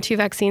difference in the two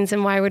vaccines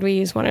and why would we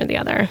use one or the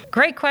other?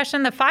 Great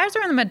question. The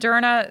Pfizer and the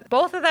Moderna,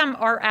 both of them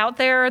are out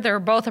there. They're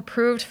both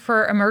approved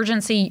for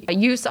emergency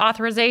use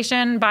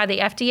authorization by the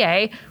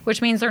FDA,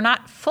 which means they're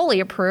not fully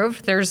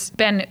approved. There's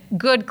been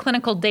good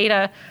clinical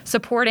data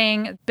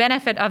supporting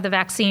benefit of the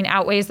vaccine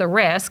outweighs the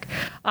risk.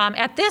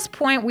 At this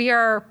point, we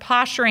are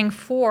posturing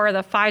for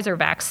the Pfizer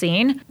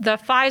vaccine. The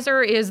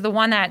Pfizer is the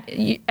one that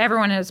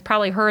everyone has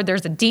probably heard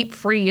there's a deep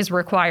freeze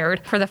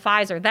required for the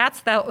Pfizer.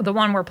 That's the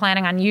one we're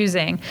planning on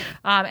using.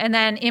 And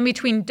then in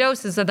between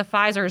doses of the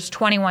Pfizer is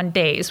 21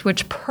 days,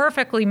 which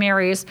perfectly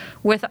marries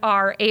with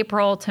our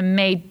April to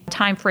May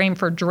timeframe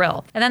for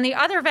drill. And then the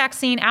other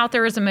vaccine out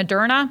there is a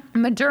Moderna.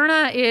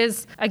 Moderna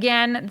is,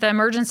 again, the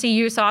emergency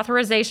use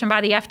authorization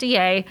by the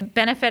FDA.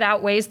 Benefit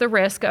outweighs the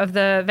risk of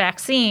the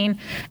vaccine.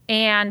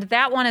 And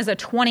that one is a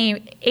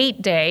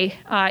 28-day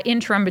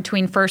interim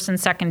between first and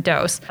second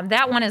dose.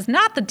 That one is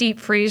not the deep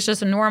freeze,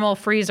 just a normal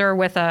freezer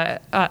with a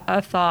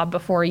thaw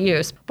before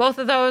use. Both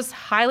of those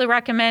highly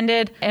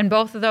recommended, and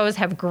both of those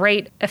have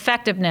great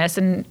effectiveness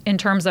in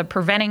terms of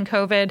preventing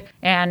COVID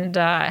and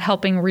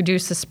helping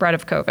reduce the spread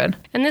of COVID.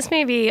 And this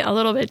may be a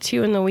little bit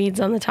too in the weeds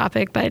on the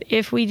topic, but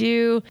if we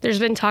do, there's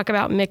been talk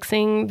about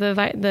mixing the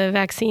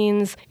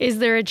vaccines. Is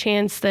there a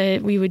chance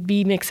that we would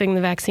be mixing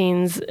the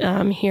vaccines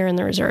here in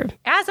the reserve?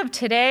 As of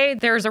today,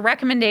 there's a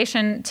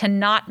recommendation to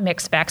not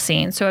mix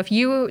vaccines. So if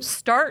you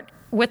start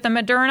with the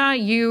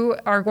Moderna, you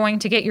are going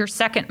to get your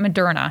second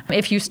Moderna.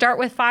 If you start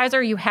with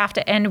Pfizer, you have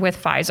to end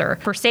with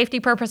Pfizer. For safety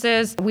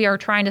purposes, we are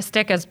trying to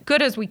stick as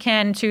good as we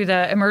can to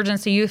the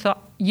emergency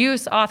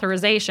use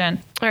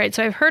authorization. All right,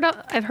 so I've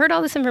heard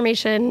all this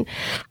information.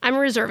 I'm a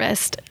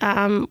reservist,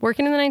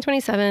 working in the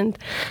 927th.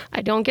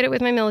 I don't get it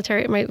with my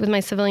military, with my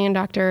civilian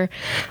doctor.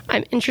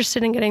 I'm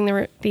interested in getting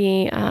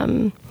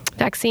the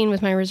vaccine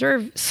with my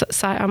reserve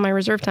on my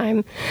reserve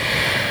time.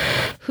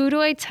 Who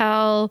do I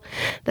tell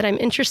that I'm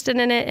interested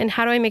in it, and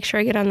how do I make sure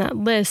I get on that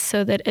list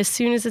so that as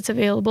soon as it's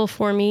available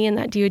for me in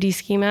that DoD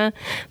schema,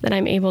 that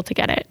I'm able to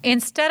get it?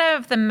 Instead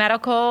of the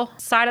medical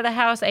side of the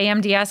house,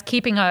 AMDS,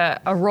 keeping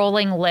a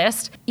rolling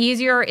list,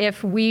 easier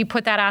if we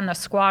put that on the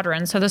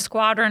squadron. So the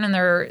squadron and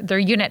their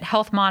unit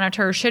health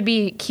monitor should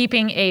be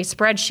keeping a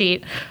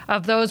spreadsheet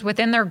of those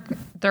within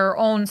their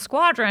own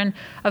squadron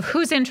of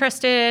who's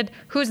interested,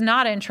 who's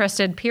not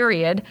interested,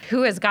 period,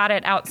 who has got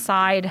it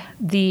outside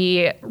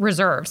the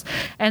reserves.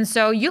 And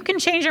so you can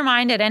change your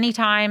mind at any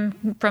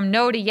time from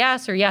no to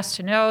yes or yes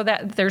to no.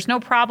 That there's no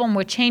problem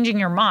with changing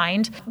your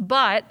mind.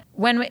 But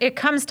when it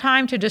comes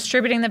time to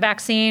distributing the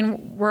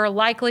vaccine, we're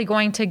likely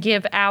going to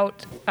give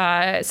out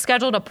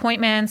scheduled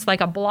appointments, like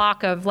a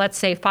block of, let's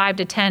say, 5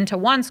 to 10 to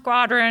one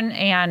squadron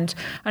and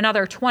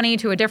another 20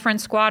 to a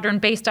different squadron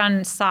based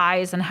on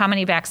size and how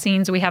many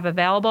vaccines we have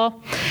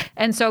available.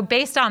 And so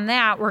based on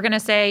that, we're going to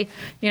say,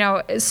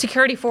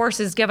 security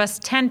forces give us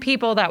 10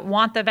 people that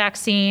want the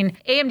vaccine.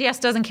 AMDS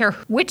doesn't care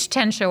which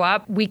 10 show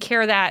up. We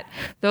care that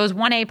those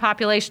 1A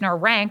population are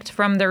ranked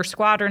from their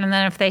squadron, and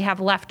then if they have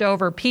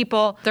leftover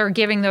people, they're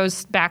giving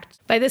those back.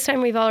 By this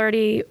time,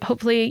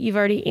 hopefully you've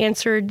already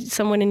answered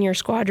someone in your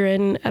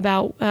squadron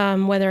about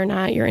whether or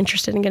not you're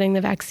interested in getting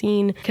the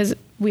vaccine, because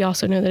we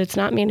also know that it's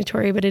not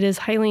mandatory, but it is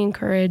highly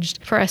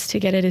encouraged for us to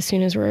get it as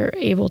soon as we're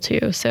able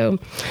to. So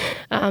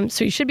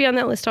you should be on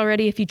that list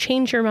already. If you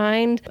change your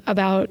mind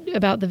about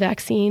the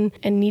vaccine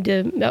and need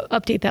to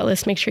update that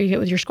list, make sure you get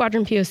with your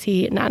squadron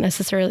POC, not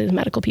necessarily the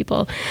medical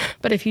people.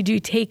 But if you do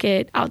take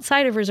it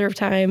outside of reserve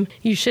time,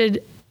 you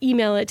should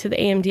email it to the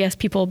AMDS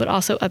people, but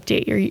also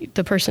update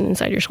the person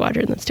inside your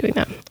squadron that's doing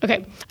that.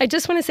 Okay. I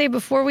just want to say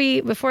before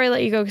I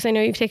let you go, because I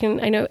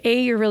know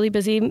you're really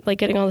busy like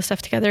getting all the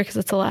stuff together because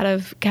it's a lot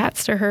of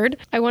cats to herd.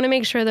 I want to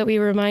make sure that we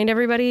remind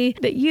everybody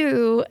that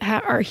you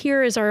are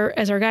here as our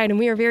guide, and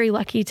we are very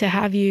lucky to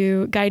have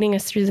you guiding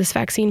us through this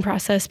vaccine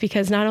process,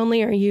 because not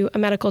only are you a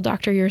medical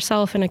doctor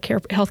yourself and a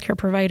healthcare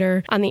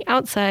provider on the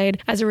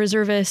outside, as a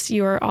reservist,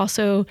 you are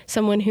also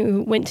someone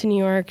who went to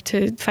New York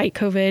to fight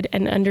COVID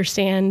and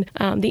understand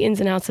the ins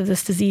and outs of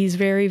this disease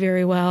very,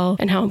 very well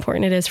and how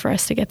important it is for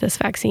us to get this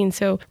vaccine.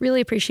 So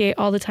really appreciate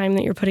all the time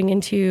that you're putting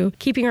into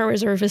keeping our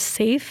reservists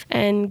safe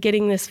and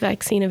getting this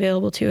vaccine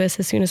available to us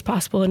as soon as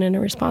possible and in a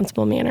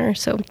responsible manner.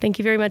 So thank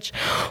you very much.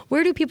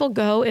 Where do people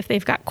go if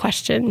they've got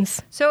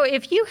questions? So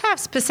if you have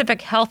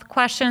specific health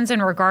questions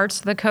in regards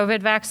to the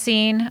COVID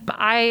vaccine,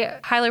 I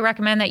highly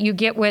recommend that you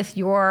get with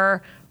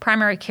your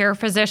primary care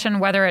physician,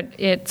 whether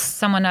it's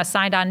someone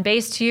assigned on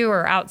base to you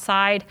or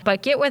outside,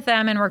 but get with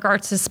them in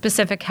regards to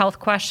specific health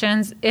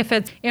questions. If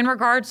it's in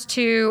regards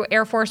to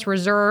Air Force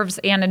reserves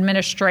and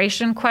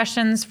administration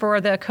questions for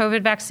the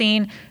COVID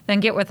vaccine, then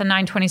get with a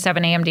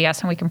 927 AMDS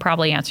and we can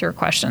probably answer your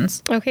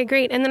questions. Okay,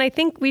 great. And then I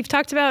think we've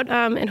talked about,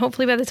 and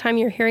hopefully by the time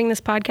you're hearing this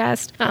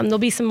podcast, there'll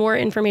be some more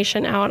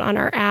information out on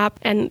our app.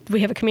 And we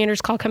have a commander's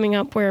call coming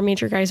up where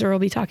Major Geiser will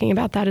be talking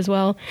about that as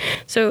well.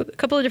 So a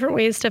couple of different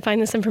ways to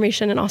find this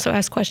information and also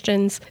ask questions.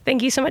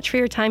 Thank you so much for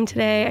your time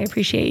today. I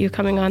appreciate you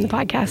coming on the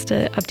podcast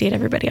to update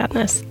everybody on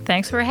this.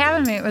 Thanks for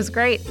having me. It was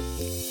great.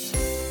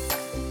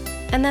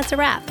 And that's a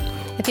wrap.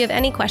 If you have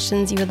any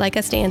questions you would like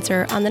us to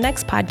answer on the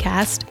next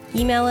podcast,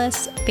 email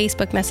us,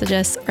 Facebook message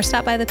us, or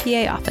stop by the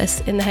PA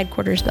office in the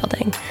headquarters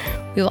building.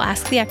 We will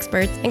ask the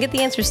experts and get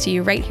the answers to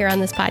you right here on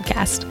this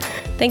podcast.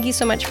 Thank you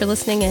so much for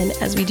listening in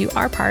as we do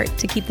our part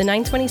to keep the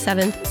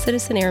 927th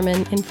Citizen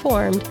Airmen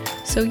informed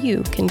so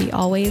you can be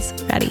always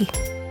ready.